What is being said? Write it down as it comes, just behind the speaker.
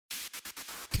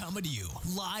coming to you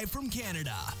live from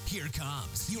Canada. Here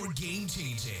comes your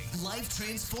game-changing,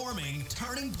 life-transforming,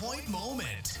 turning point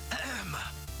moment.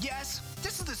 Yes,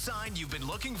 this is the sign you've been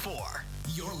looking for.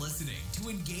 You're listening to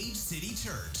Engage City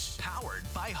Church. Powered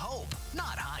by hope,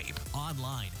 not hype.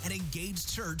 Online at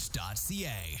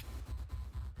EngageChurch.ca.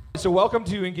 So welcome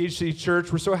to Engage City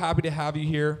Church. We're so happy to have you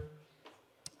here.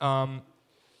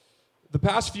 The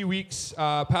past few weeks,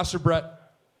 Pastor Brett...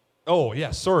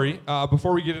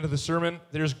 before we get into the sermon,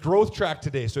 there's Growth Track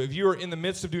today. So if you are in the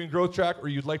midst of doing Growth Track or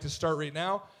you'd like to start right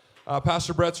now,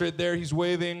 Pastor Brett's right there. He's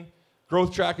waving.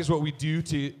 Growth Track is what we do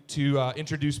to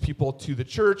introduce people to the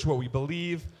church, what we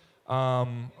believe,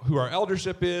 who our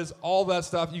eldership is, all that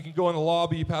stuff. You can go in the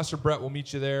lobby. Pastor Brett will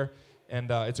meet you there. And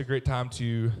it's a great time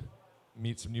to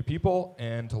meet some new people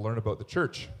and to learn about the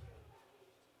church.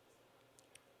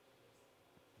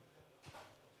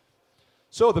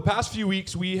 So the past few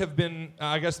weeks, we have been,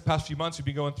 the past few months, we've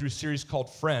been going through a series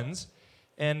called Friends.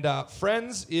 And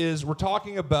Friends we're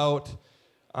talking about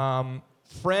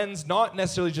friends not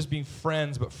necessarily just being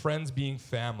friends, but friends being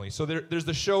family. So there's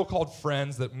the show called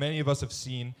Friends that many of us have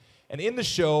seen. And in the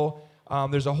show,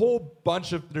 there's a whole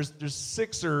bunch of, there's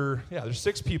six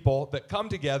people that come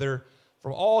together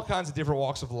from all kinds of different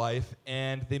walks of life,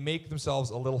 and they make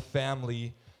themselves a little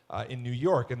family in New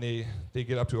York, and they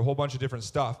get up to a whole bunch of different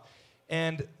stuff.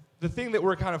 And the thing that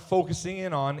we're kind of focusing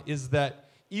in on is that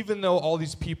even though all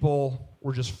these people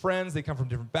were just friends, they come from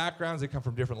different backgrounds, they come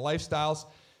from different lifestyles,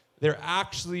 they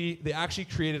actually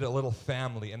created a little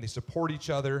family, and they support each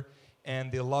other,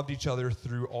 and they loved each other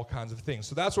through all kinds of things.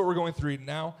 So that's what we're going through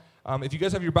now. If you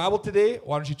guys have your Bible today,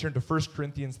 why don't you turn to 1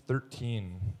 Corinthians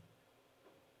 13.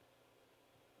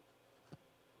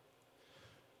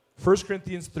 1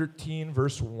 Corinthians 13,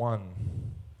 verse 1.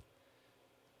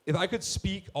 If I could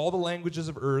speak all the languages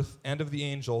of earth and of the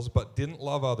angels, but didn't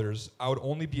love others, I would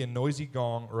only be a noisy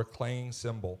gong or a clanging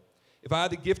cymbal. If I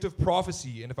had the gift of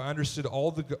prophecy, and if I understood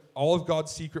all of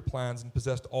God's secret plans and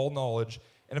possessed all knowledge,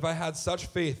 and if I had such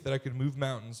faith that I could move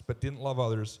mountains, but didn't love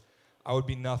others, I would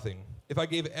be nothing. If I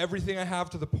gave everything I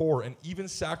have to the poor and even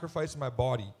sacrificed my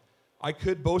body, I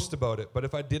could boast about it. But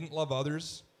if I didn't love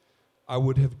others, I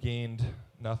would have gained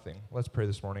nothing. Let's pray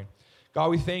this morning. God,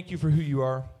 we thank you for who you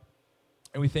are.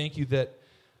 And we thank you that,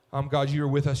 God, you are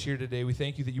with us here today. We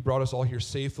thank you that you brought us all here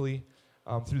safely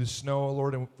through the snow,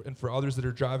 Lord, and for others that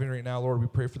are driving right now, Lord, we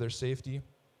pray for their safety.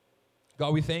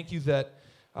 God, we thank you that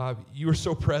you are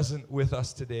so present with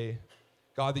us today.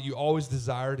 God, that you always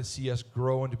desire to see us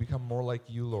grow and to become more like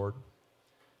you, Lord.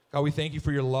 God, we thank you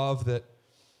for your love that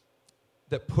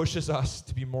pushes us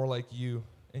to be more like you,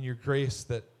 and your grace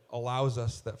that allows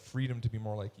us that freedom to be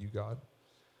more like you, God.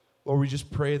 Lord, we just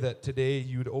pray that today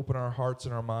you would open our hearts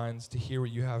and our minds to hear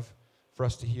what you have for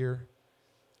us to hear.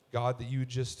 God, that you would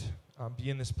just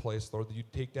be in this place, Lord, that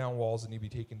you'd take down walls that need to be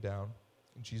taken down.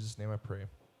 In Jesus' name I pray.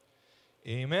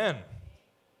 Amen.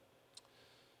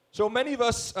 So many of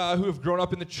us who have grown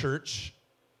up in the church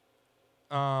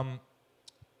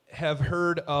have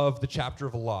heard of the chapter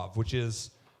of love, which is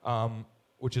 1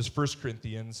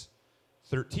 Corinthians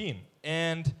 13.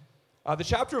 And the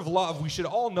chapter of love, we should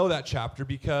all know that chapter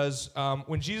because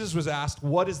when Jesus was asked,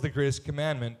 what is the greatest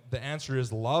commandment? The answer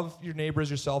is love your neighbor as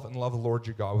yourself and love the Lord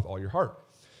your God with all your heart.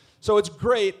 So it's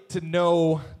great to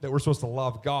know that we're supposed to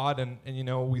love God. And you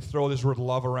know, we throw this word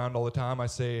love around all the time. I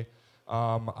say,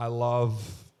 I love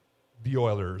the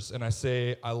Oilers. And I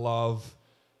say, I love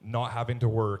not having to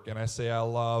work. And I say, I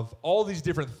love all these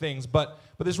different things. But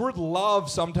this word love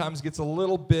sometimes gets a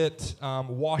little bit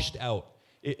washed out.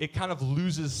 It kind of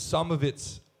loses some of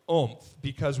its oomph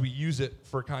because we use it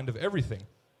for kind of everything.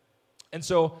 And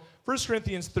so 1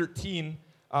 Corinthians 13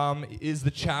 is the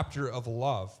chapter of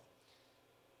love.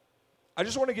 I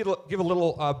just want to give a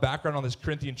little background on this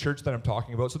Corinthian church that I'm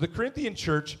talking about. So the Corinthian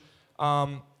church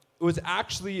was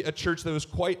actually a church that was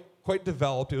quite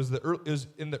developed. It was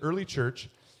in the early church,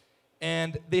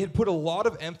 and they had put a lot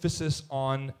of emphasis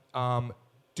on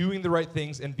doing the right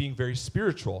things and being very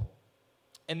spiritual.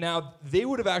 And now they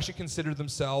would have actually considered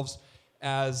themselves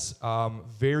as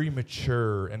very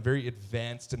mature and very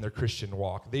advanced in their Christian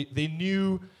walk. They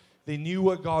knew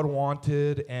what God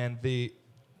wanted, and they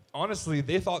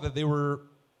thought that they were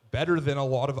better than a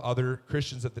lot of other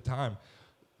Christians at the time.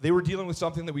 They were dealing with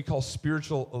something that we call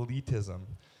spiritual elitism.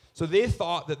 So they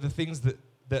thought that the things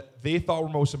that they thought were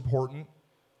most important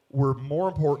were more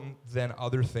important than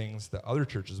other things that other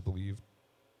churches believed.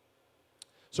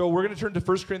 So we're going to turn to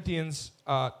 1 Corinthians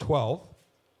 12,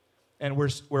 and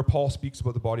where Paul speaks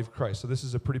about the body of Christ. So this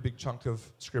is a pretty big chunk of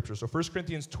scripture. So 1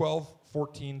 Corinthians 12,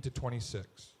 14 to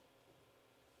 26.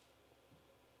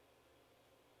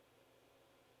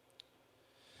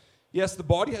 Yes, the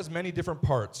body has many different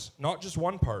parts, not just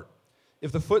one part.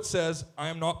 If the foot says, I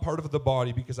am not part of the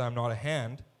body because I am not a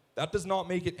hand, that does not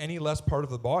make it any less part of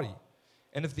the body.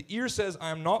 And if the ear says,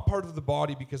 I am not part of the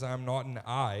body because I am not an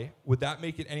eye, would that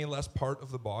make it any less part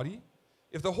of the body?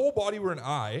 If the whole body were an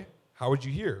eye, how would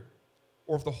you hear?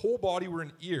 Or if the whole body were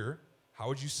an ear, how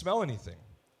would you smell anything?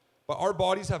 But our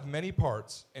bodies have many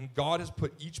parts, and God has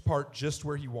put each part just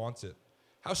where he wants it.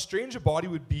 How strange a body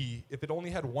would be if it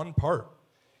only had one part.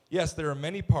 Yes, there are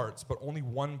many parts, but only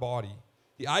one body.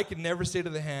 The eye can never say to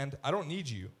the hand, I don't need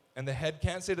you. And the head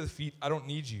can't say to the feet, I don't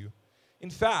need you. In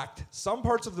fact, some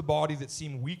parts of the body that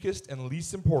seem weakest and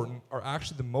least important are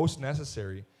actually the most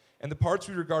necessary. And the parts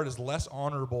we regard as less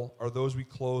honorable are those we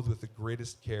clothe with the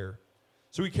greatest care.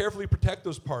 So we carefully protect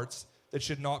those parts that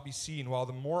should not be seen, while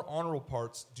the more honorable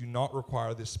parts do not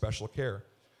require this special care.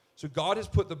 So God has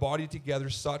put the body together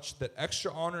such that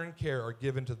extra honor and care are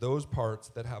given to those parts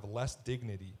that have less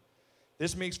dignity.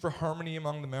 This makes for harmony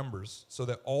among the members, so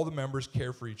that all the members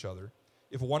care for each other.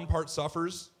 If one part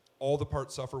suffers, all the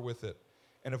parts suffer with it.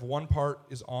 And if one part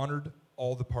is honored,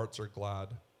 all the parts are glad.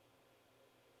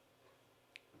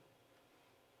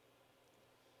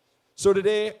 So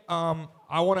today,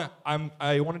 I want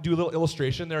to do a little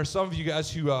illustration. There are some of you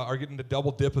guys who are getting the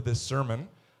double dip of this sermon,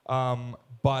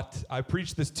 but I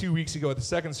preached this 2 weeks ago at the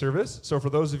second service. So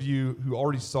for those of you who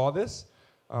already saw this,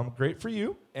 great for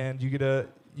you, and you get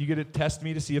to test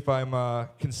me to see if I'm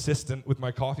consistent with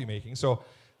my coffee making. So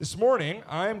this morning,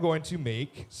 I'm going to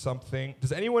make something.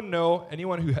 Does anyone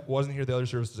who wasn't here at the other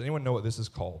service, does anyone know what this is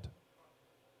called?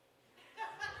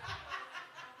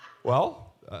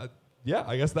 Well, yeah,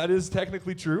 I guess that is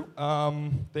technically true.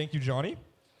 Thank you, Johnny.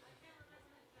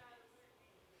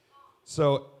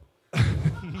 So,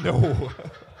 no.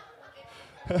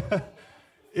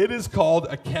 It is called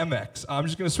a Chemex. I'm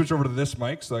just going to switch over to this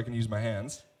mic so I can use my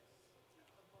hands.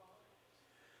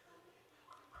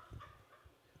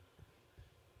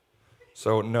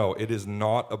 So, no, it is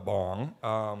not a bong.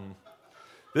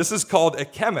 This is called a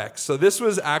Chemex. So this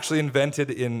was actually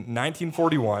invented in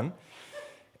 1941.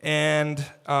 And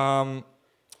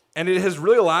it has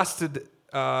really lasted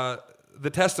the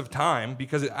test of time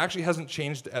because it actually hasn't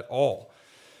changed at all.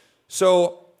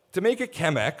 So to make a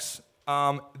Chemex,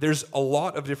 there's a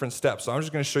lot of different steps. So I'm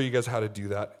just going to show you guys how to do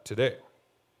that today.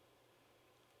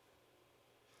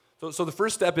 So the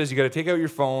first step is you got to take out your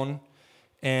phone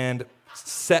and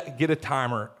get a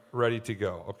timer ready to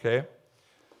go, okay?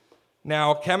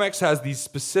 Now, Chemex has these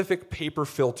specific paper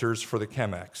filters for the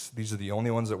Chemex. These are the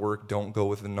only ones that work. Don't go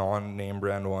with the non-name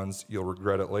brand ones. You'll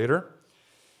regret it later.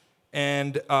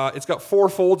 And it's got 4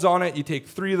 folds on it. You take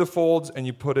 3 of the folds and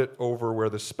you put it over where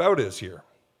the spout is here.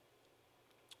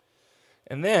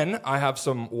 And then I have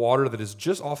some water that is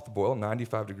just off the boil,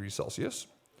 95 degrees Celsius.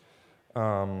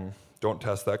 Don't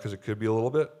test that because it could be a little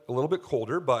bit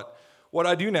colder. But what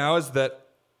I do now is that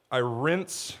I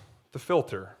rinse the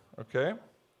filter, okay?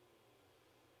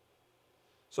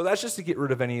 So that's just to get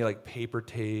rid of any like paper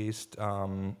taste,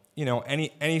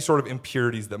 any sort of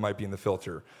impurities that might be in the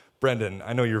filter. Brendan,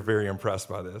 I know you're very impressed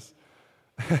by this.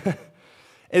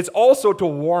 It's also to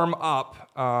warm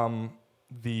up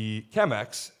the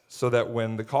Chemex so that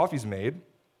when the coffee's made,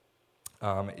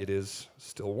 it is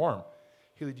still warm.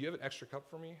 Haley, do you have an extra cup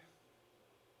for me?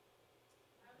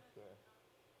 Okay.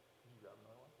 Can you grab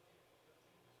another one?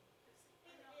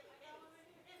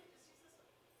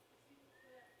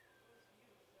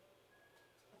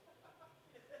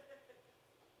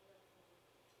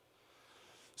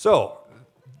 So,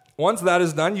 once that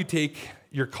is done, you take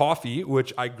your coffee,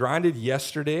 which I grinded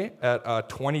yesterday at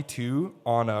 22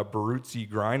 on a Baruzzi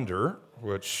grinder,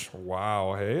 which,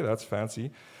 wow, hey, that's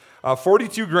fancy.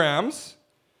 42 grams,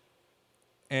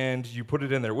 and you put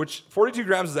it in there, which 42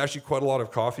 grams is actually quite a lot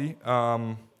of coffee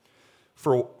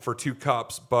for 2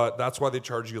 cups, but that's why they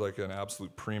charge you like an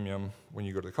absolute premium when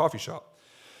you go to the coffee shop.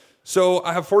 So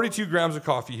I have 42 grams of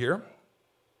coffee here.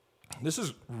 This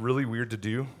is really weird to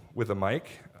do with a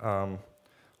mic,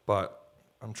 but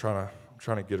I'm trying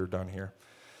to get her done here.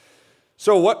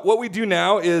 So what we do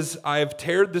now is I've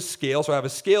tared the scale. So I have a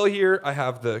scale here. I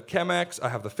have the Chemex. I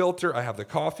have the filter. I have the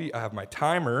coffee. I have my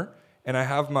timer, and I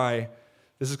have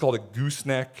this is called a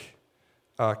gooseneck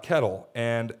kettle.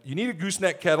 And you need a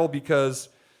gooseneck kettle because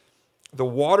the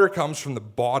water comes from the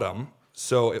bottom,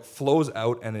 so it flows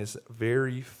out and is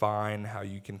very fine how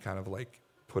you can kind of like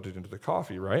put it into the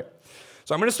coffee, right?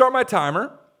 So I'm going to start my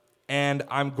timer, and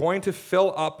I'm going to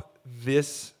fill up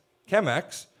this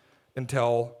Chemex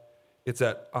until it's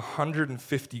at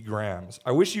 150 grams.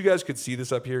 I wish you guys could see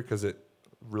this up here because it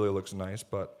really looks nice,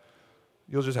 but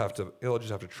you'll just have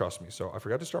to trust me. So I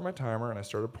forgot to start my timer, and I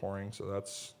started pouring, so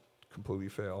that's completely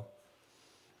fail.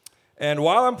 And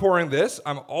while I'm pouring this,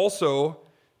 I'm also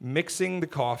mixing the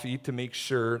coffee to make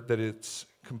sure that it's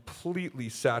completely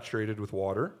saturated with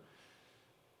water.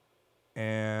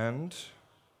 And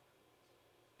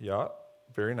yeah,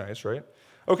 very nice, right?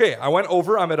 Okay, I went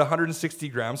over. I'm at 160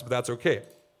 grams, but that's okay.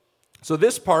 So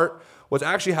this part, what's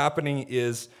actually happening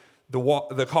is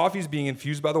the coffee is being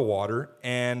infused by the water,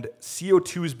 and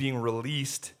CO2 is being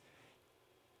released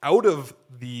out of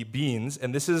the beans,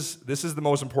 and this is the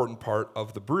most important part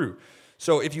of the brew.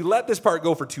 So if you let this part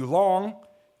go for too long,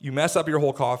 you mess up your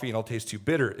whole coffee and it'll taste too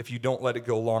bitter. If you don't let it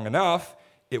go long enough,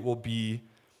 it will be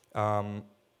I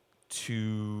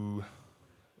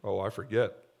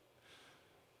forget.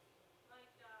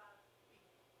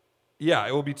 Yeah,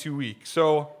 it will be too weak.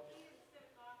 So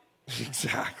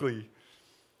exactly.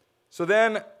 So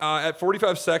then at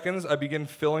 45 seconds, I begin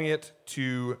filling it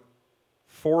to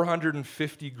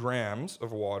 450 grams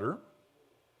of water.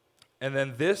 And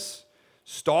then this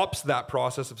stops that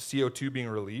process of CO2 being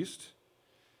released.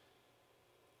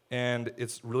 And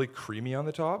it's really creamy on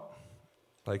the top.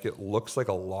 Like it looks like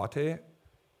a latte.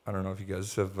 I don't know if you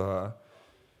guys have,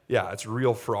 it's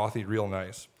real frothy, real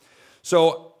nice.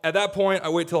 So at that point, I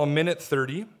wait till a minute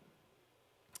 30.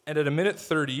 And at a minute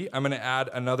 30, I'm going to add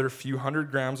another few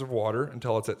hundred grams of water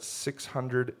until it's at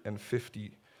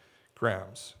 650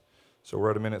 grams. So we're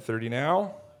at a minute 30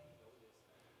 now.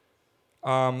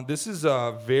 This is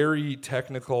a very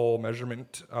technical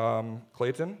measurement,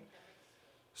 Clayton.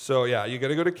 So yeah, you got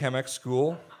to go to Chemex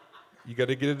school. You got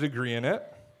to get a degree in it.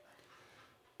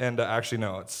 And actually,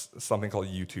 no, it's something called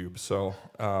YouTube. So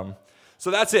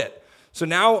that's it. So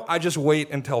now I just wait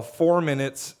until 4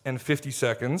 minutes and 50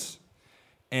 seconds.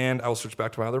 And I will switch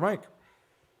back to my other mic.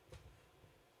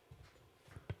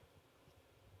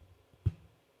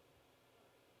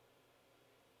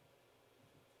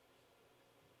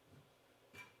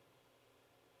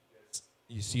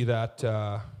 You see that?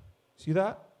 See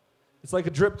that? It's like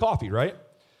a drip coffee, right?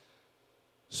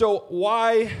 So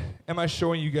why am I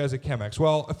showing you guys a Chemex?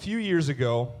 Well, a few years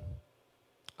ago,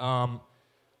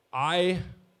 I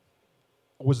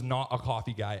was not a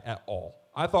coffee guy at all.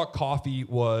 I thought coffee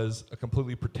was a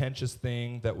completely pretentious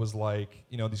thing that was like,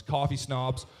 these coffee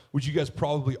snobs, which you guys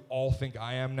probably all think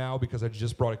I am now because I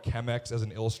just brought a Chemex as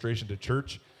an illustration to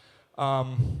church.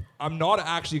 I'm not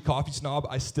actually a coffee snob.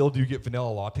 I still do get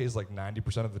vanilla lattes like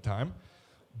 90% of the time.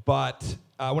 But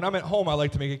when I'm at home, I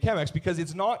like to make a Chemex because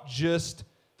it's not just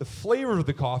the flavor of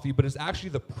the coffee, but it's actually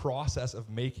the process of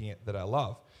making it that I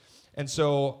love. And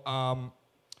so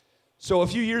a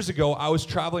few years ago, I was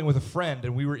traveling with a friend,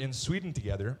 and we were in Sweden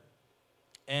together.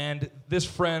 And this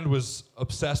friend was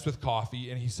obsessed with coffee,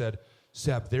 and he said,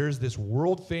 Seb, there's this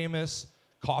world-famous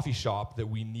coffee shop that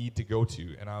we need to go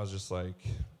to. And I was just like,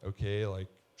 okay,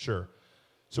 sure.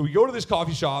 So we go to this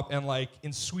coffee shop, and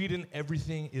in Sweden,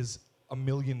 everything is $1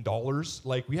 million.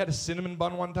 We had a cinnamon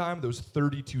bun one time that was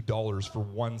 $32 for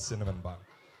one cinnamon bun.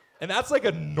 And that's like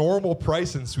a normal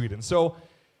price in Sweden. So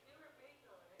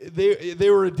they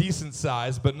were a decent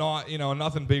size, but not,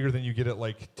 nothing bigger than you get at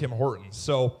Tim Hortons.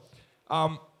 So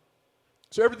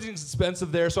everything's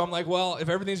expensive there. So I'm like, well, if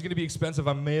everything's going to be expensive,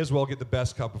 I may as well get the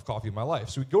best cup of coffee of my life.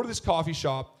 So we go to this coffee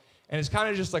shop, and it's kind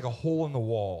of just like a hole in the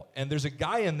wall. And there's a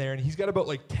guy in there, and he's got about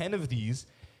 10 of these.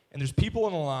 And there's people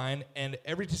in the line, and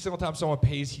every single time someone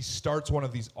pays, he starts one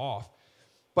of these off.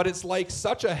 But it's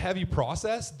such a heavy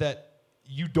process that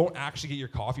you don't actually get your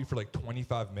coffee for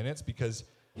 25 minutes because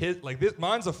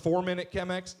mine's a 4-minute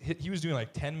Chemex. He was doing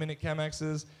 10-minute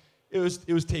Chemexes. It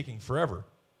was taking forever.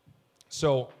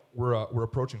 So we're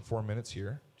approaching 4 minutes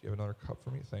here. Do you have another cup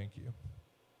for me? Thank you.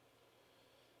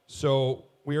 So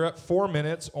we are at 4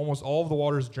 minutes. Almost all of the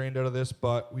water is drained out of this,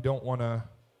 but we don't want to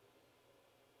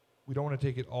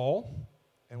take it all,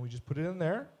 and we just put it in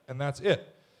there, and that's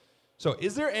it. So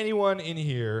is there anyone in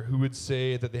here who would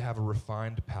say that they have a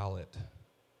refined palate?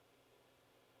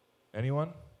 Anyone?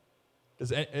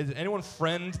 Does anyone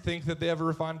friend think that they have a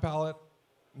refined palate?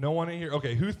 No one in here?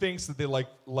 Okay, who thinks that they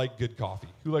like good coffee?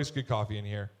 Who likes good coffee in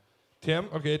here? Tim?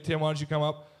 Okay, Tim, why don't you come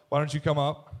up?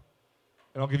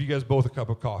 And I'll give you guys both a cup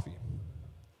of coffee.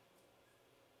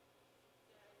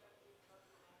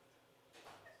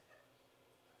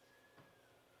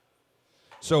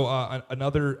 So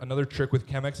another trick with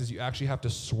Chemex is you actually have to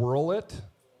swirl it.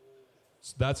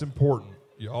 So that's important.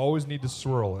 You always need to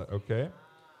swirl it, okay?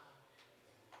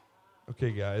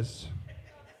 Okay, guys.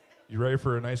 You ready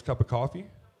for a nice cup of coffee?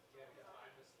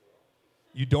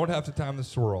 You don't have to time the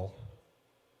swirl.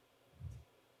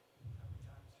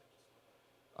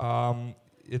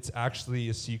 It's actually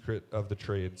a secret of the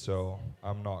trade, so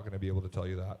I'm not going to be able to tell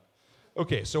you that.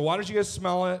 Okay, so why don't you guys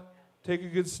smell it, take a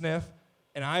good sniff,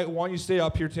 and I want you to stay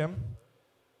up here, Tim.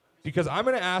 because I'm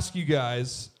going to ask you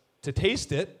guys to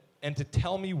taste it and to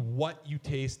tell me what you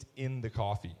taste in the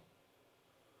coffee.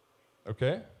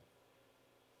 Okay?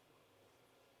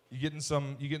 You getting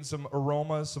some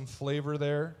aromas, some flavor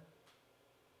there?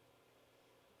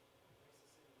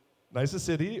 Nice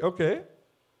acidity, okay.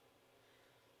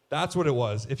 That's what it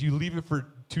was. If you leave it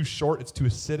for too short, it's too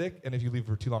acidic, and if you leave it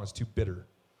for too long, it's too bitter.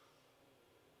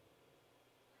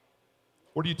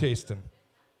 What are you tasting?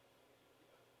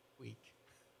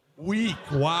 Weak,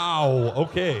 wow,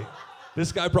 okay.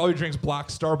 This guy probably drinks black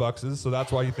Starbucks, so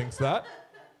that's why he thinks that.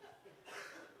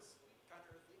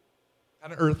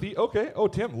 Kind of earthy, okay. Oh,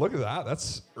 Tim, look at that,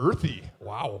 that's earthy.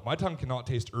 Wow, my tongue cannot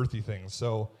taste earthy things,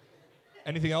 so.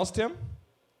 Anything else, Tim?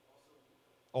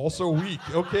 Also weak,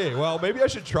 okay. Well, maybe I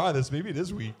should try this, maybe it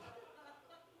is weak.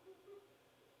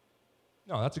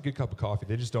 No, that's a good cup of coffee,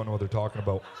 they just don't know what they're talking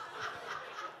about.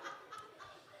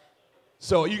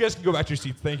 So you guys can go back to your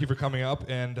seats. Thank you for coming up,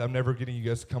 and I'm never getting you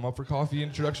guys to come up for coffee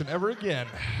introduction ever again.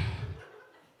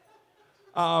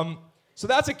 So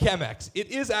that's a Chemex.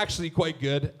 It is actually quite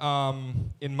good,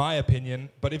 in my opinion,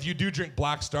 but if you do drink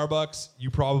black Starbucks, you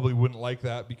probably wouldn't like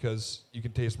that because you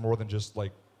can taste more than just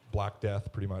like Black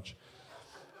Death, pretty much.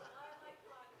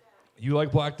 You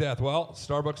like Black Death. Well,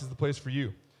 Starbucks is the place for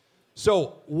you.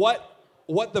 So what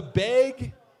the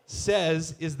bag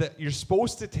says is that you're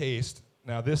supposed to taste.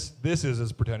 Now, this is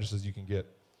as pretentious as you can get.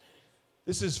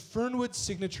 This is Fernwood's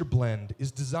signature blend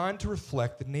is designed to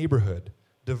reflect the neighborhood,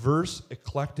 diverse,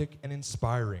 eclectic, and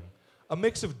inspiring. A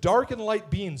mix of dark and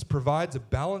light beans provides a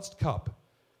balanced cup.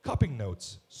 Cupping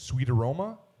notes, sweet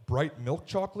aroma, bright milk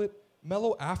chocolate,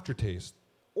 mellow aftertaste.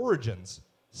 Origins,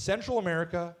 Central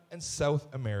America and South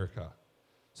America.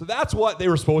 So that's what they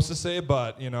were supposed to say,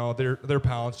 but, you know, their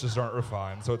palates just aren't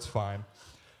refined, so it's fine.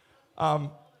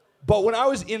 But when I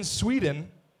was in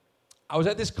Sweden, I was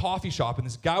at this coffee shop, and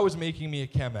this guy was making me a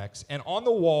Chemex, and on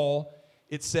the wall,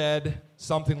 it said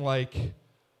something like,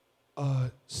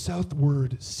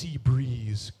 southward sea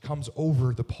breeze comes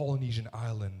over the Polynesian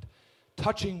island,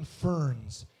 touching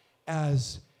ferns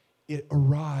as it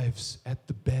arrives at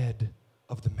the bed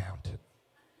of the mountain,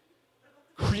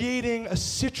 creating a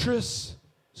citrus,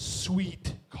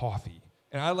 sweet coffee.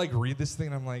 And I read this thing,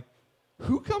 and I'm like,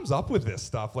 who comes up with this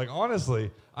stuff?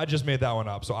 Honestly, I just made that one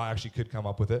up, so I actually could come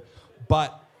up with it.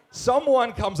 But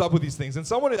someone comes up with these things, and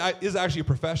someone is actually a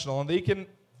professional, and they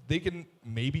can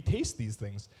maybe taste these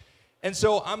things. And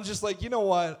so I'm just like, you know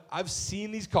what? I've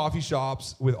seen these coffee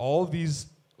shops with all of these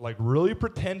really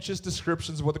pretentious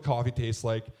descriptions of what the coffee tastes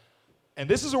like. And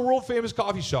this is a world-famous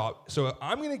coffee shop, so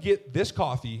I'm going to get this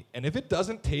coffee, and if it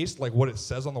doesn't taste like what it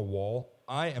says on the wall,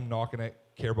 I am not going to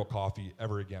care about coffee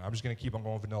ever again. I'm just going to keep on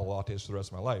going vanilla lattes for the rest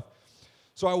of my life.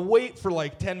 So I wait for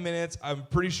 10 minutes. I'm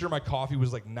pretty sure my coffee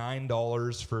was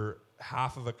 $9 for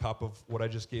half of a cup of what I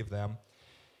just gave them.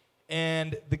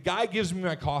 And the guy gives me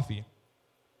my coffee,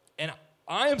 and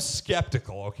I am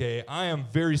skeptical, okay? I am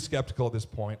very skeptical at this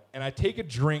point, and I take a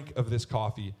drink of this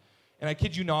coffee, and I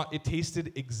kid you not, it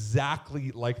tasted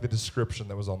exactly like the description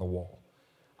that was on the wall.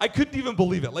 I couldn't even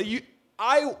believe it.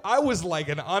 I was like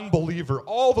an unbeliever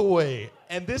all the way,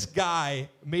 and this guy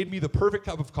made me the perfect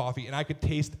cup of coffee, and I could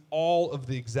taste all of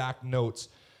the exact notes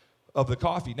of the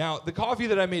coffee. Now, the coffee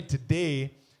that I made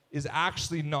today is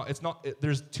actually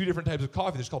there's two different types of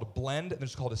coffee. There's called a blend, and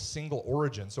there's called a single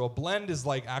origin. So a blend is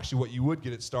actually what you would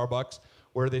get at Starbucks,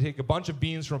 where they take a bunch of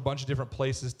beans from a bunch of different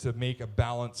places to make a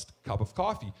balanced cup of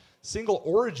coffee. Single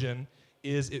origin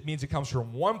it means it comes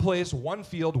from one place, one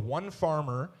field, one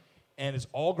farmer, and it's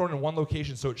all grown in one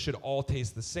location, so it should all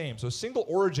taste the same. So single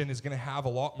origin is going to have a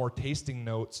lot more tasting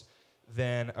notes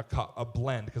than a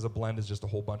blend, because a blend is just a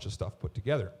whole bunch of stuff put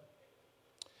together.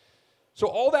 So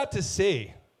all that to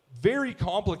say, very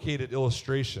complicated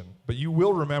illustration, but you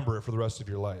will remember it for the rest of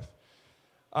your life.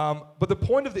 But the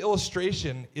point of the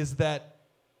illustration is that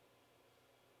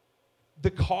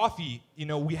the coffee,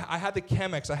 I had the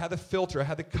Chemex, I had the filter, I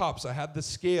had the cups, I had the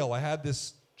scale, I had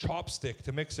this chopstick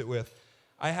to mix it with.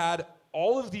 I had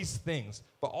all of these things,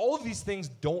 but all of these things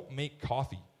don't make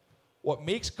coffee. What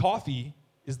makes coffee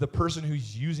is the person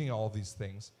who's using all of these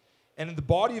things. And in the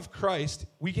body of Christ,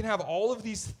 we can have all of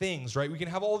these things, right? We can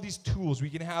have all of these tools. We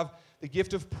can have the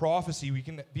gift of prophecy. We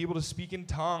can be able to speak in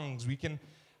tongues. We can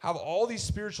have all these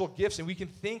spiritual gifts, and we can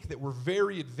think that we're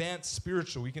very advanced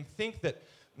spiritual. We can think that,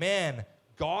 man,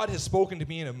 God has spoken to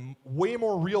me in a way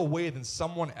more real way than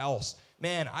someone else.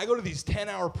 Man, I go to these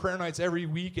 10-hour prayer nights every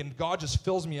week, and God just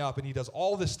fills me up, and he does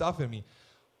all this stuff in me.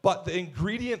 But the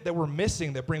ingredient that we're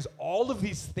missing that brings all of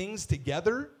these things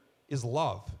together is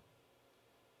love.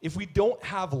 If we don't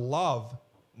have love,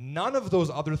 none of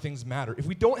those other things matter. If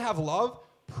we don't have love,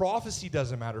 prophecy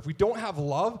doesn't matter. If we don't have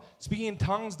love, speaking in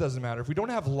tongues doesn't matter. If we don't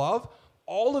have love,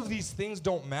 all of these things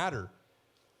don't matter.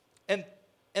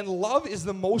 And love is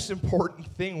the most important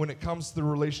thing when it comes to the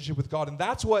relationship with God. And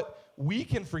that's what we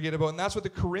can forget about, and that's what the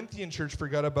Corinthian church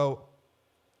forgot about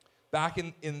back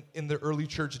in the early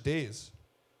church days.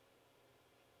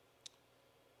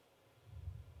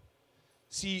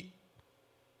 See,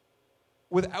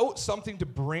 without something to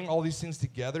bring all these things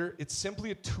together, it's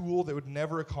simply a tool that would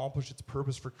never accomplish its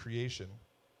purpose for creation.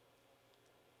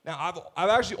 Now, I've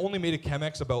actually only made a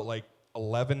Chemex about like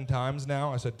 11 times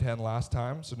now. I said 10 last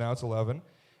time, so now it's 11.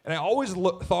 And I always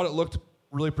thought it looked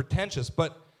really pretentious,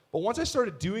 but once I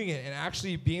started doing it and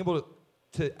actually being able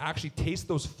to actually taste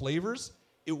those flavors,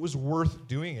 it was worth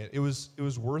doing it. It was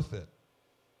worth it.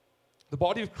 The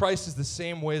body of Christ is the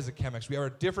same way as the Chemex. We have our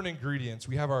different ingredients.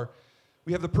 We have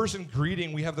the person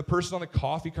greeting. We have the person on the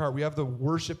coffee cart. We have the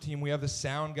worship team. We have the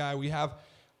sound guy. We have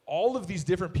all of these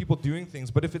different people doing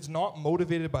things. But if it's not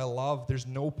motivated by love, there's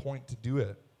no point to do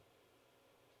it.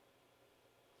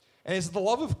 And it's the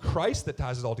love of Christ that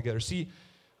ties it all together. See,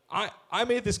 I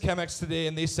made this Chemex today,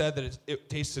 and they said that it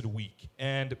tasted weak.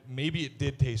 And maybe it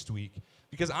did taste weak,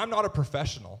 because I'm not a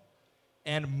professional.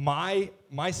 And my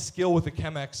skill with the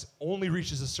Chemex only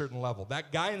reaches a certain level.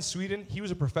 That guy in Sweden, he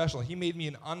was a professional. He made me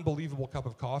an unbelievable cup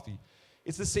of coffee.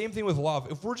 It's the same thing with love.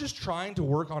 If we're just trying to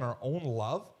work on our own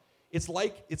love, it's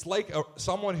like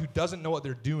someone who doesn't know what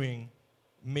they're doing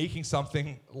making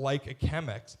something like a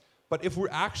Chemex. But if we're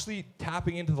actually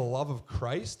tapping into the love of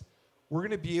Christ, we're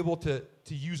going to be able to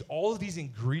use all of these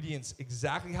ingredients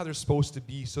exactly how they're supposed to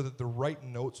be so that the right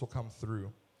notes will come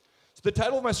through. So the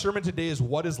title of my sermon today is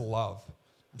What is Love?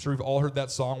 I'm sure we've all heard that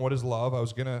song, What is Love? I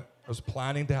was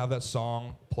planning to have that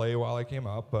song play while I came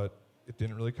up, but it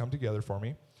didn't really come together for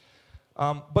me.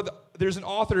 There's an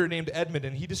author named Edmund,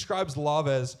 and he describes love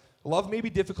as, love may be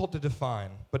difficult to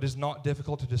define, but is not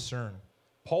difficult to discern.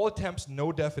 Paul attempts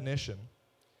no definition,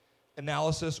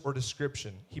 analysis, or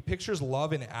description. He pictures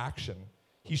love in action.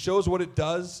 He shows what it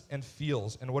does and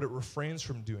feels and what it refrains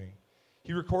from doing.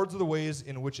 He records the ways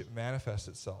in which it manifests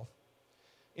itself.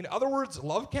 In other words,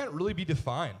 love can't really be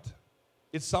defined.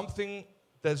 It's something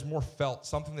that's more felt,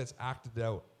 something that's acted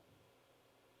out.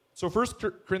 So 1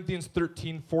 Corinthians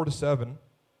 13, 4-7,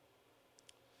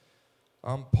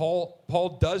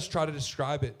 Paul does try to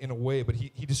describe it in a way, but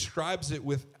he describes it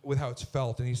with how it's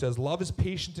felt. And he says, love is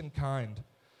patient and kind.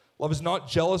 Love is not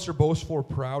jealous or boastful or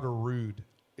proud or rude.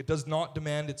 It does not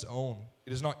demand its own.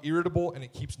 It is not irritable, and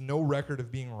it keeps no record of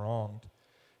being wronged.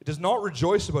 It does not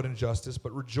rejoice about injustice,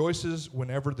 but rejoices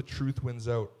whenever the truth wins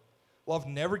out. Love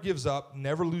never gives up,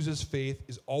 never loses faith,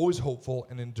 is always hopeful,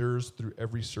 and endures through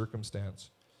every circumstance.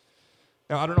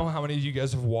 Now, I don't know how many of you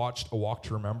guys have watched A Walk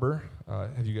to Remember.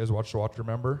 Have you guys watched A Walk to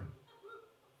Remember?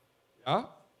 Yeah?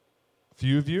 A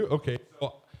few of you? Okay.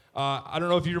 So, I don't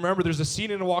know if you remember, there's a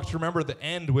scene in A Walk to Remember at the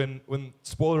end when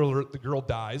spoiler alert, the girl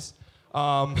dies.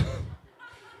 But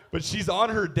she's on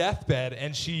her deathbed,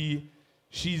 and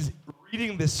she's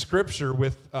reading this scripture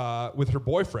with her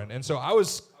boyfriend. And so I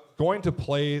was going to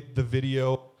play the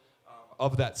video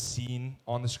of that scene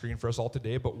on the screen for us all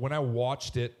today, but when I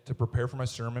watched it to prepare for my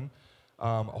sermon,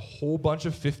 a whole bunch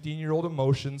of 15-year-old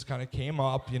emotions kind of came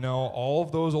up, all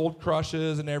of those old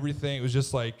crushes and everything. It was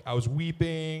just like I was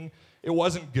weeping. It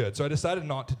wasn't good, so I decided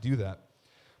not to do that.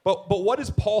 But what is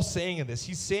Paul saying in this?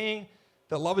 He's saying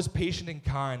that love is patient and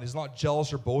kind, is not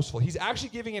jealous or boastful. He's actually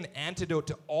giving an antidote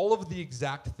to all of the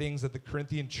exact things that the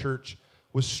Corinthian church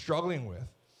was struggling with.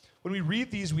 When we read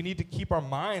these, we need to keep our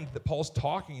mind that Paul's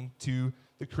talking to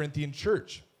the Corinthian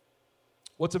church.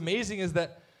 What's amazing is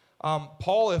that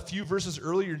Paul, a few verses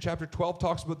earlier in chapter 12,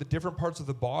 talks about the different parts of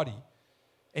the body.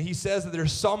 And he says that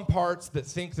there's some parts that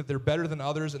think that they're better than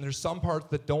others, and there's some parts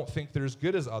that don't think they're as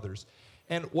good as others.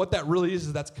 And what that really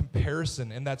is that's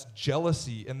comparison, and that's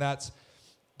jealousy, and that's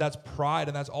pride,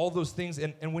 and that's all those things.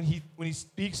 And when he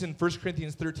speaks in 1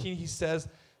 Corinthians 13, he says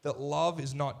that love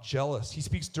is not jealous. He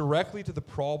speaks directly to the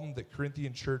problem that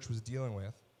Corinthian church was dealing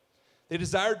with. They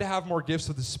desired to have more gifts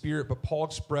of the Spirit, but Paul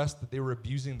expressed that they were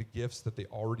abusing the gifts that they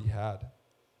already had.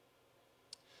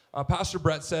 Pastor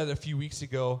Brett said a few weeks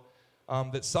ago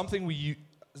that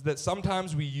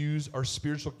sometimes we use our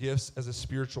spiritual gifts as a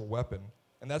spiritual weapon.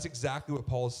 And that's exactly what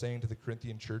Paul is saying to the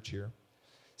Corinthian church here.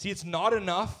 See, it's not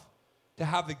enough to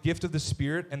have the gift of the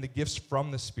Spirit and the gifts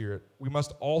from the Spirit. We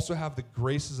must also have the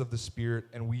graces of the Spirit,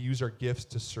 and we use our gifts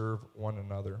to serve one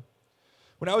another.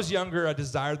 When I was younger, I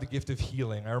desired the gift of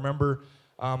healing. I remember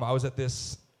I was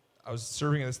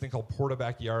serving at this thing called Porta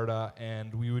Backyarda,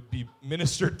 and we would be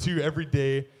ministered to every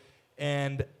day.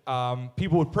 And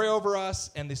people would pray over us,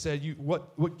 and they said,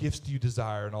 what gifts do you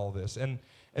desire, and all this. And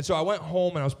And so I went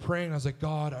home and I was praying, and I was like,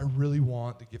 God, I really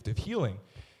want the gift of healing.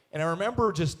 And I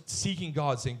remember just seeking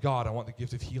God, saying, God, I want the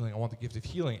gift of healing. I want the gift of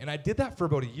healing. And I did that for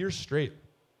about a year straight.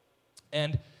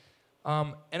 And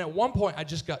at one point, I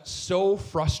just got so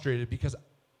frustrated because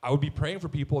I would be praying for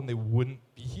people and they wouldn't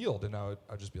be healed. And I'd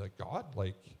just be like, God,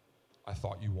 like, I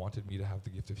thought you wanted me to have the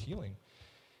gift of healing.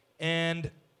 And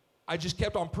I just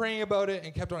kept on praying about it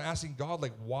and kept on asking God,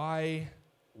 like, why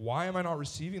am I not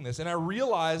receiving this? And I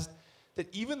realized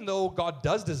that even though God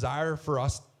does desire for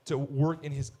us to work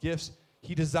in his gifts,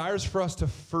 he desires for us to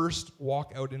first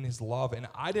walk out in his love. And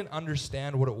I didn't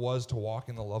understand what it was to walk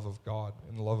in the love of God,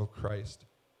 in the love of Christ.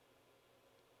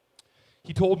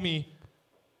 He told me,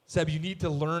 Seb, you need to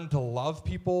learn to love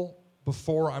people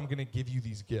before I'm going to give you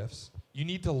these gifts. You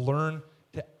need to learn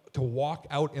to walk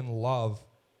out in love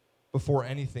before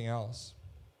anything else.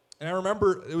 And I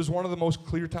remember it was one of the most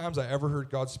clear times I ever heard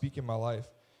God speak in my life,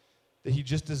 that he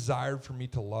just desired for me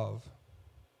to love.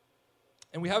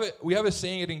 And we have a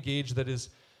saying at Engage that is,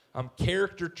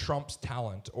 character trumps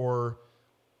talent, or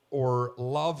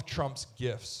love trumps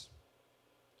gifts.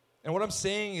 And what I'm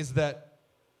saying is that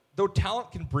though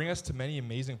talent can bring us to many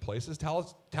amazing places,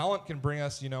 talent can bring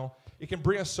us, it can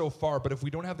bring us so far, but if we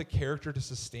don't have the character to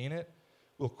sustain it,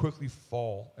 we'll quickly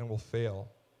fall and we'll fail.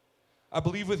 I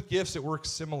believe with gifts it works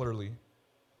similarly.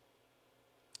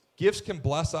 Gifts can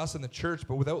bless us in the church,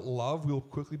 but without love, we will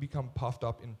quickly become puffed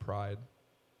up in pride.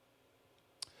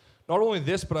 Not only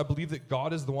this, but I believe that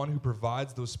God is the one who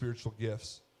provides those spiritual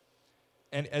gifts.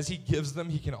 And as he gives them,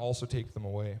 he can also take them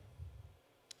away.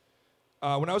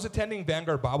 When I was attending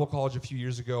Vanguard Bible College a few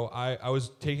years ago, I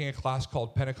was taking a class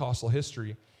called Pentecostal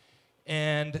History.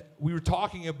 And we were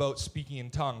talking about speaking in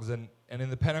tongues. And in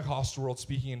the Pentecostal world,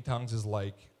 speaking in tongues is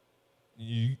like,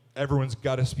 everyone's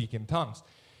got to speak in tongues.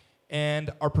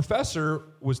 And our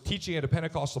professor was teaching at a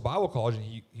Pentecostal Bible college, and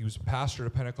he was a pastor at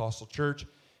a Pentecostal church.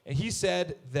 And he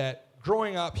said that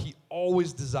growing up, he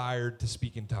always desired to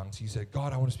speak in tongues. He said,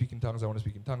 God, I want to speak in tongues, I want to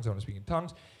speak in tongues, I want to speak in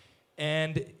tongues.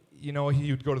 And, he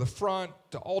would go to the front,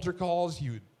 to altar calls,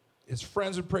 his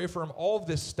friends would pray for him, all of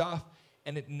this stuff,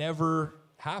 and it never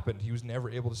happened. He was never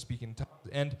able to speak in tongues.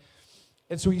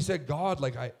 And so he said, God,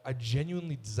 like, I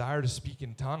genuinely desire to speak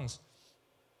in tongues.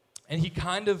 And he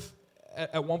kind of,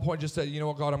 at one point, just said, you know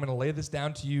what, God, I'm going to lay this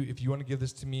down to you. If you want to give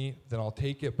this to me, then I'll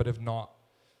take it. But if not,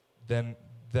 then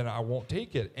I won't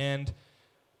take it. And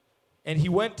he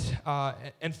went,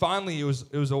 and finally, it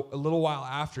was a little while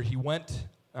after, he went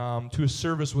to a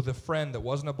service with a friend that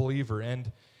wasn't a believer.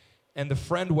 And the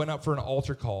friend went up for an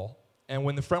altar call. And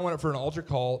when the friend went up for an altar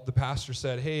call, the pastor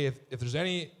said, hey, if there's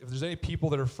any people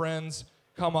that are friends,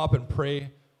 come up and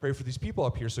pray for these people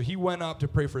up here. So he went up to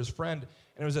pray for his friend.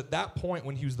 And it was at that point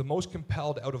when he was the most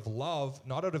compelled out of love,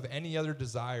 not out of any other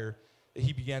desire, that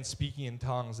he began speaking in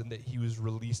tongues and that he was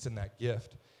released in that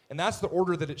gift. And that's the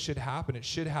order that it should happen. It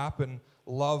should happen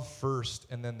love first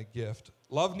and then the gift.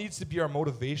 Love needs to be our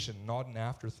motivation, not an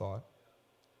afterthought.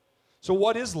 So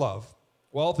what is love?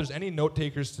 Well, if there's any note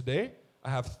takers today, I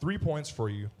have 3 points for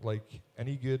you, like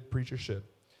any good preacher should.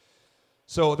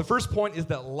 So the first point is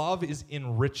that love is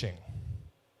enriching.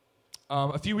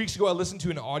 A few weeks ago, I listened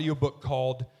to an audiobook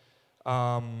called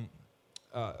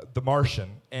The Martian.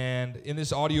 And in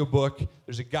this audiobook,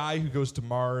 there's a guy who goes to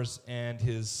Mars, and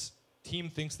his team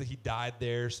thinks that he died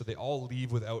there, so they all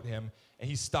leave without him, and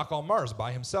he's stuck on Mars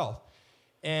by himself.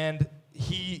 And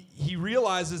he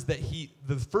realizes that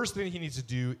the first thing he needs to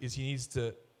do is he needs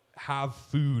to have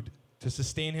food to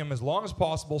sustain him as long as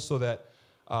possible so that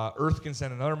Earth can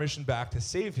send another mission back to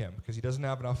save him, because he doesn't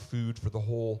have enough food for the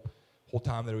whole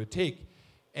time that it would take.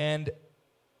 And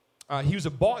he was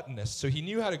a botanist, so he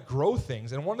knew how to grow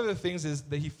things. And one of the things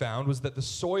that he found was that the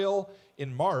soil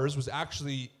in Mars was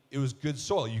it was good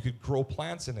soil. You could grow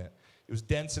plants in it. It was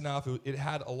dense enough. It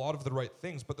had a lot of the right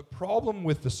things. But the problem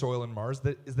with the soil in Mars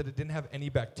is that it didn't have any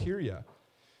bacteria.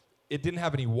 It didn't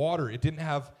have any water. It didn't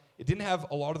have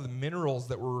a lot of the minerals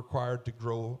that were required to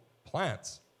grow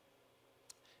plants.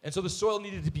 And so the soil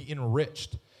needed to be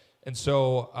enriched. And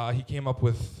so he came up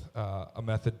with a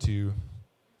method to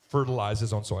fertilize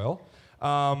his own soil.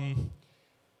 And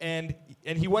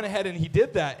he went ahead and he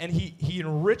did that. And he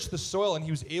enriched the soil, and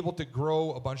he was able to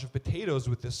grow a bunch of potatoes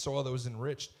with this soil that was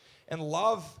enriched. And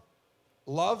love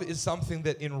is something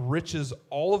that enriches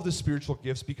all of the spiritual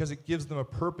gifts because it gives them a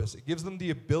purpose. It gives them the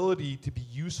ability to be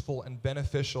useful and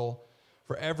beneficial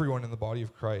for everyone in the body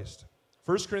of Christ.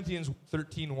 1 Corinthians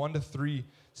 13, 1-3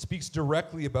 speaks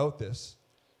directly about this.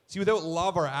 See, without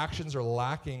love, our actions are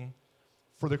lacking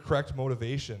for the correct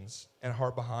motivations and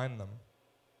heart behind them.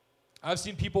 I've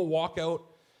seen people walk out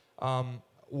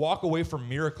walk away from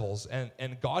miracles, and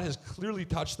God has clearly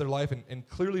touched their life and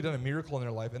clearly done a miracle in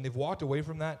their life, and they've walked away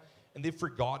from that, and they've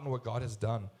forgotten what God has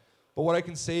done. But what I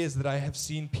can say is that I have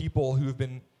seen people who have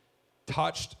been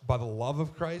touched by the love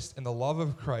of Christ, and the love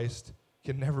of Christ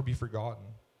can never be forgotten.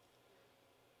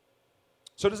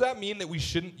 So does that mean that we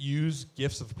shouldn't use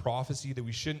gifts of prophecy, that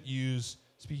we shouldn't use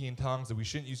speaking in tongues, that we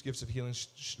shouldn't use gifts of healing,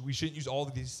 we shouldn't use all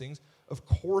of these things? Of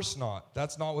course not.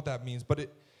 That's not what that means.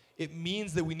 But it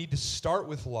means that we need to start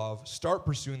with love, start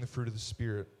pursuing the fruit of the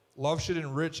Spirit. Love should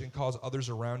enrich and cause others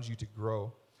around you to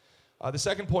grow. The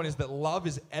second point is that love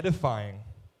is edifying.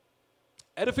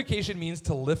 Edification means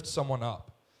to lift someone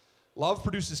up. Love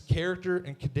produces character,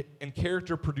 and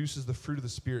character produces the fruit of the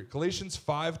Spirit. Galatians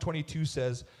 5:22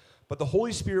 says, "But the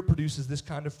Holy Spirit produces this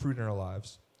kind of fruit in our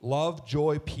lives: love,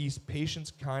 joy, peace,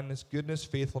 patience, kindness, goodness,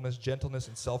 faithfulness, gentleness,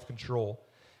 and self-control.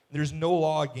 There's no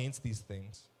law against these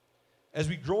things." As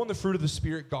we grow in the fruit of the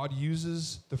Spirit, God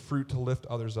uses the fruit to lift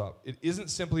others up. It isn't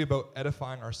simply about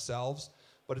edifying ourselves,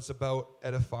 but it's about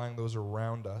edifying those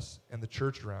around us and the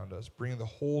church around us, bringing the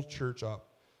whole church up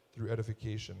through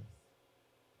edification.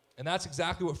 And that's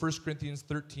exactly what 1 Corinthians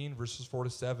 13, verses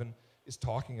 4-7 is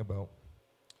talking about.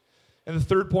 And the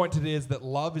third point today is that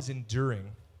love is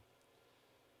enduring.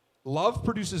 Love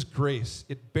produces grace.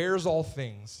 It bears all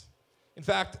things. In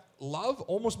fact, love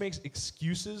almost makes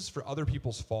excuses for other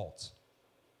people's faults.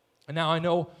 And now I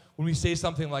know when we say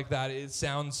something like that, it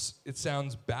sounds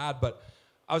bad, but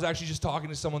I was actually just talking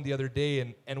to someone the other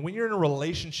day, and when you're in a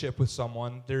relationship with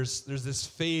someone, there's this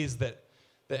phase that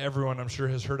everyone I'm sure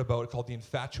has heard about called the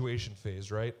infatuation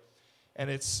phase, right? And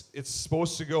it's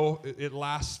supposed to go, it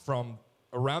lasts from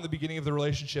around the beginning of the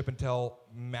relationship until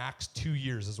max 2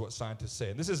 years is what scientists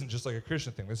say. And this isn't just like a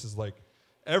Christian thing. This is like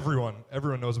everyone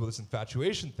knows about this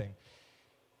infatuation thing.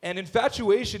 And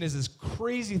infatuation is this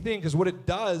crazy thing because what it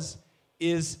does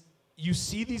is you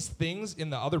see these things in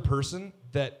the other person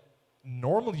that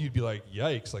normally you'd be like,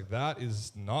 yikes, like that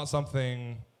is not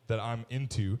something that I'm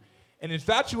into. And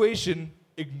infatuation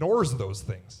ignores those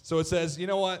things. So it says, you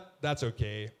know what, that's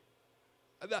okay.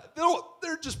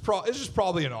 It's just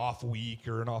probably an off week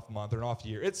or an off month or an off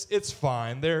year. It's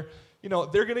fine. They're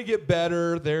going to get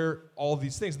better. They're all of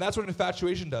these things. And that's what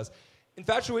infatuation does.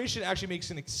 Infatuation actually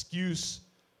makes an excuse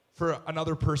for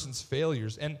another person's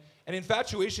failures. And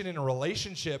infatuation in a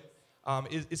relationship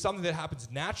is something that happens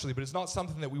naturally, but it's not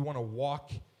something that we want to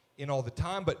walk in all the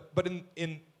time. But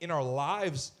in our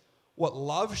lives, what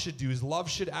love should do is love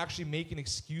should actually make an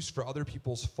excuse for other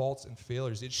people's faults and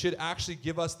failures. It should actually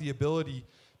give us the ability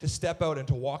to step out and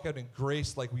to walk out in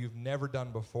grace like we've never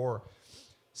done before.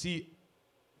 See,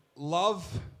 love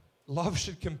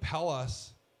should compel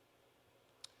us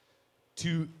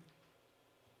to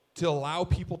allow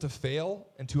people to fail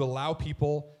and to allow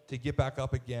people to get back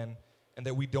up again, and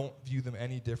that we don't view them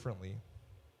any differently.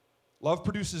 Love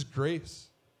produces grace.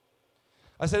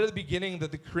 I said at the beginning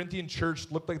that the Corinthian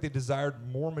church looked like they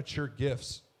desired more mature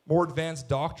gifts, more advanced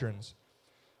doctrines.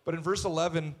 But in verse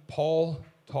 11, Paul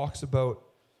talks about,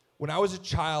 "When I was a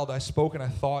child, I spoke and I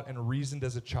thought and reasoned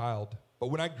as a child. But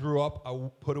when I grew up,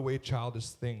 I put away childish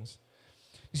things."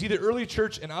 You see, the early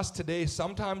church and us today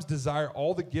sometimes desire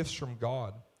all the gifts from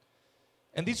God.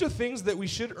 And these are things that we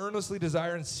should earnestly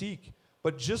desire and seek.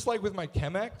 But just like with my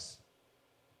Chemex,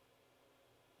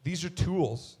 these are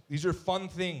tools. These are fun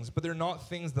things, but they're not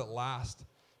things that last.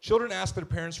 Children ask their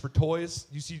parents for toys.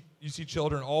 You see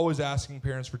children always asking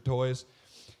parents for toys.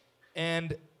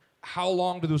 And how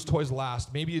long do those toys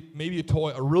last? Maybe a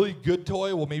toy, a really good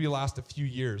toy will maybe last a few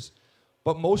years.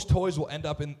 But most toys will end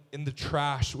up in the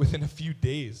trash within a few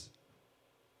days.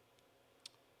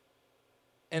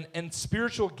 And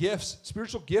spiritual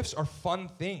gifts are fun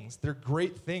things. They're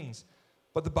great things.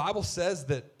 But the Bible says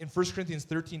that in 1 Corinthians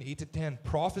 13, 8-10,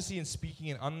 prophecy and speaking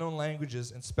in unknown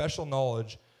languages and special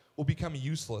knowledge will become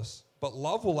useless, but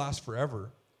love will last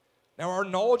forever. Now our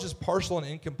knowledge is partial and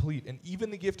incomplete, and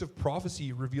even the gift of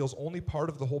prophecy reveals only part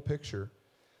of the whole picture.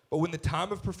 But when the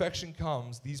time of perfection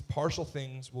comes, these partial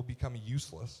things will become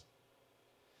useless.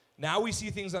 Now we see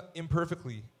things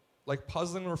imperfectly, like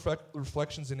puzzling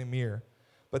reflections in a mirror,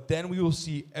 but then we will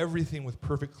see everything with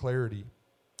perfect clarity.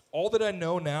 All that I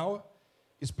know now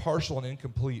is partial and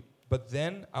incomplete, but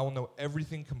then I will know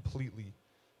everything completely,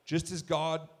 just as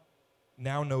God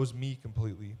now knows me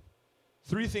completely.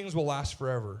 3 things will last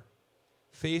forever: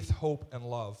 faith, hope, and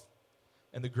love.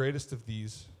 And the greatest of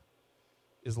these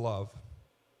is love.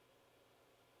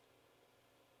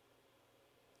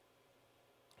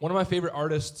 One of my favorite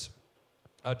artists,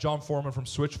 John Foreman from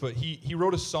Switchfoot, he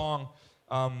wrote a song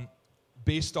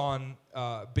based on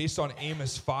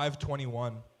Amos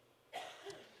 5:21.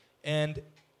 And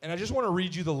I just want to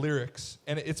read you the lyrics.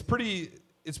 And it's pretty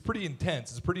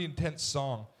intense. It's a pretty intense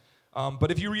song. But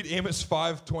if you read Amos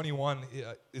 5:21,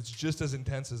 it's just as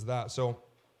intense as that. So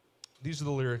these are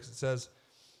the lyrics. It says,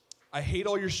 I hate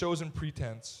all your shows and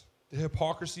pretense, the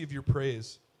hypocrisy of your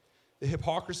praise, the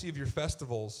hypocrisy of your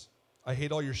festivals. I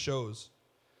hate all your shows.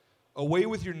 Away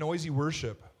with your noisy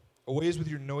worship. Away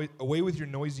with your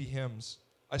noisy hymns.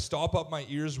 I stop up my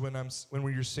ears when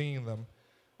you're singing them.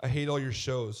 I hate all your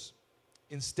shows.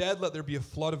 Instead, let there be a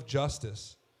flood of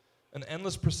justice, an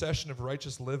endless procession of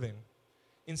righteous living.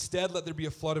 Instead, let there be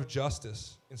a flood of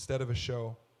justice instead of a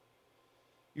show.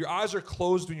 Your eyes are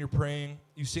closed when you're praying.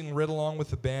 You sing right along with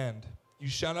the band. You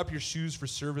shine up your shoes for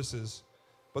services,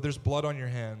 but there's blood on your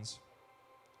hands.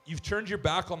 You've turned your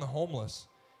back on the homeless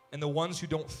and the ones who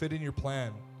don't fit in your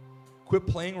plan. Quit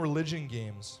playing religion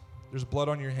games. There's blood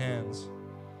on your hands.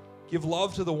 Give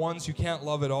love to the ones who can't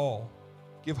love at all.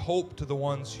 Give hope to the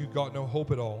ones who got no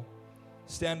hope at all.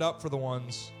 Stand up for the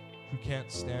ones who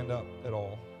can't stand up at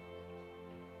all.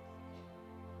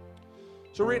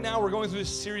 So right now we're going through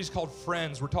this series called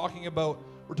Friends. We're talking about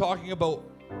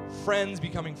friends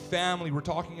becoming family. We're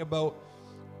talking about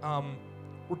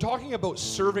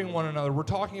serving one another. We're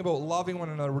talking about loving one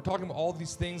another. We're talking about all of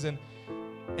these things. And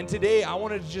today I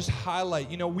wanted to just highlight,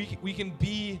 we can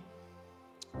be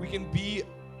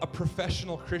a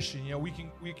professional Christian. We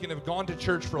can have gone to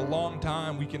church for a long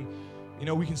time. We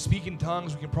can speak in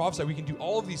tongues. We can prophesy. We can do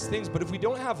all of these things. But if we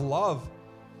don't have love,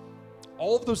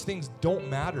 all of those things don't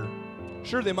matter.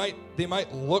 Sure, they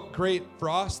might look great for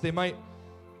us. They might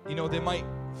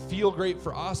feel great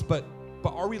for us. But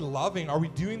are we loving? Are we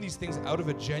doing these things out of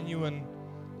a genuine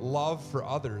love for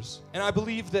others? And I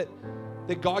believe that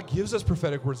God gives us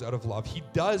prophetic words out of love. He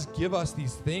does give us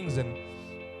these things,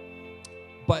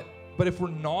 but if we're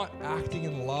not acting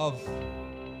in love,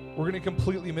 we're going to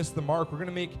completely miss the mark. We're going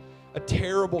to make a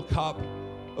terrible cup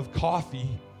of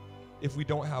coffee if we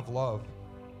don't have love.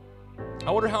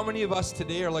 I wonder how many of us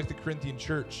today are like the Corinthian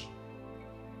church.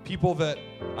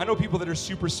 I know people that are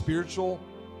super spiritual,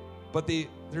 but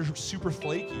they're super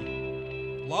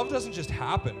flaky. Love doesn't just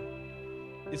happen.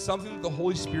 It's something that the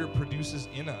Holy Spirit produces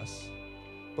in us.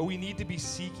 But we need to be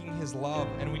seeking His love,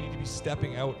 and we need to be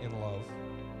stepping out in love.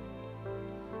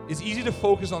 It's easy to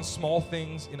focus on small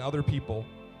things in other people,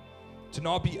 to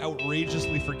not be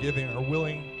outrageously forgiving or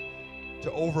willing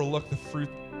to overlook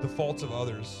the faults of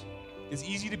others. It's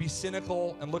easy to be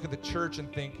cynical and look at the church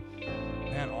and think,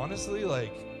 man, honestly,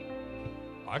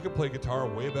 I could play guitar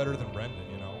way better than Brendan,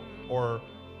 or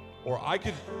I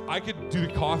could do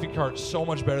the coffee cart so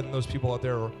much better than those people out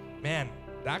there, or man,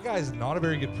 that guy's not a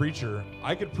very good preacher.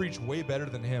 I could preach way better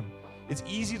than him. It's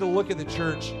easy to look at the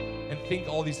church and think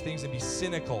all these things and be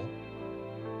cynical.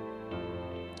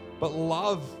 But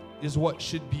love is what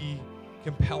should be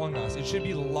compelling us. It should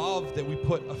be love that we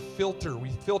put a filter. We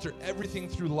filter everything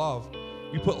through love.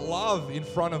 We put love in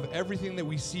front of everything that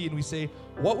we see, and we say,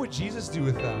 what would Jesus do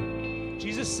with that?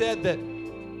 Jesus said that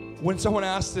when someone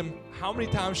asked him, how many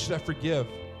times should I forgive?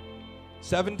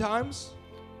 7 times?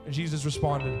 And Jesus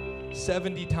responded,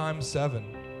 70 times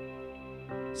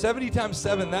 7. 70 times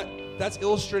 7, that's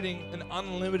illustrating an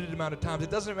unlimited amount of times. It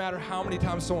doesn't matter how many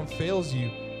times someone fails you,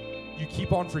 you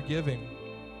keep on forgiving.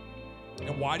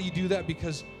 And why do you do that?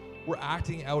 Because we're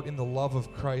acting out in the love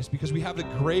of Christ, because we have the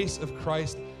grace of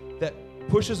Christ that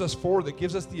pushes us forward, that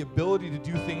gives us the ability to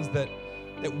do things that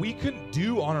we couldn't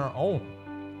do on our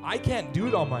own. I can't do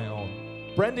it on my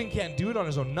own. Brendan can't do it on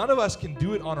his own. None of us can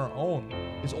do it on our own.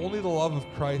 It's only the love of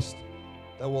Christ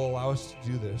that will allow us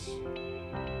to do this.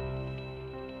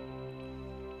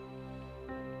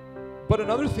 But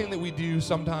another thing that we do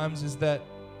sometimes is that,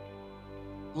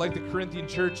 like the Corinthian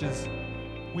church, is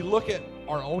we look at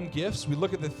our own gifts, we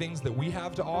look at the things that we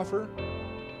have to offer,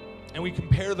 and we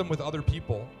compare them with other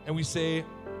people. And we say,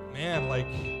 man,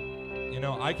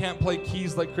 I can't play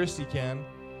keys like Christy can.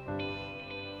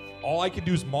 All I can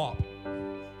do is mop.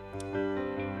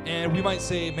 And we might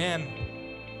say, man,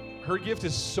 her gift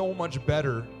is so much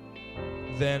better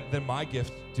than my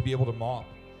gift to be able to mop.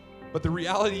 But the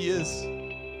reality is,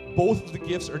 both of the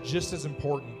gifts are just as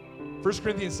important. 1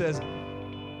 Corinthians says,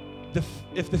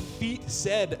 if the feet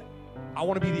said, I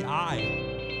want to be the eye,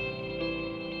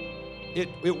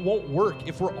 it won't work.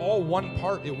 If we're all one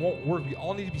part, it won't work. We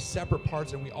all need to be separate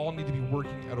parts, and we all need to be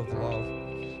working out of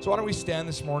love. So why don't we stand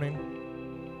this morning?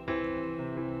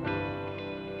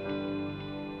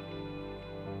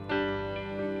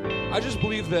 I just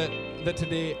believe that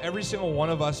today, every single one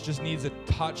of us just needs a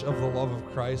touch of the love of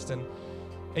Christ. And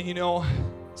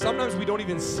sometimes we don't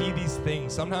even see these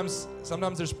things. Sometimes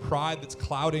there's pride that's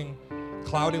clouding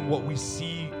what we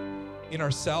see in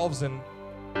ourselves. And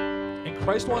And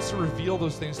Christ wants to reveal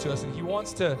those things to us, and He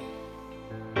wants to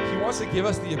give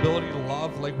us the ability to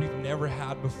love like we've never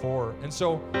had before. And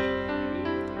so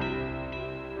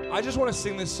I just want to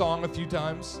sing this song a few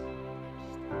times.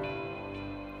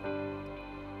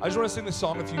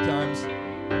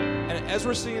 And as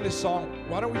we're singing this song,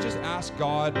 why don't we just ask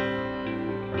God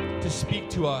to speak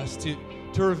to us, to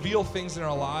reveal things in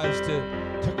our lives,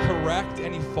 to correct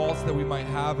any faults that we might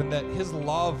have, and that His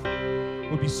love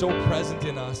would be so present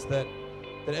in us that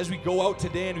as we go out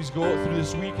today and as we go out through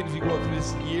this week and as we go out through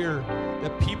this year,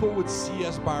 that people would see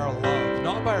us by our love,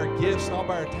 not by our gifts, not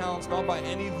by our talents, not by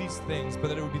any of these things, but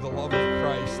that it would be the love of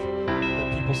Christ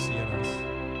that people see in us.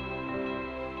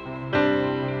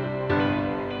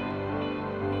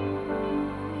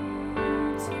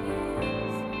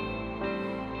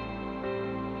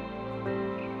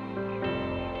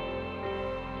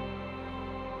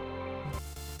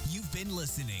 Been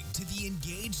listening to the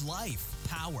Engage Life,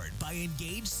 powered by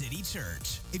Engage City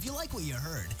Church. If you like what you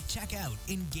heard, check out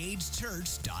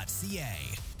EngageChurch.ca.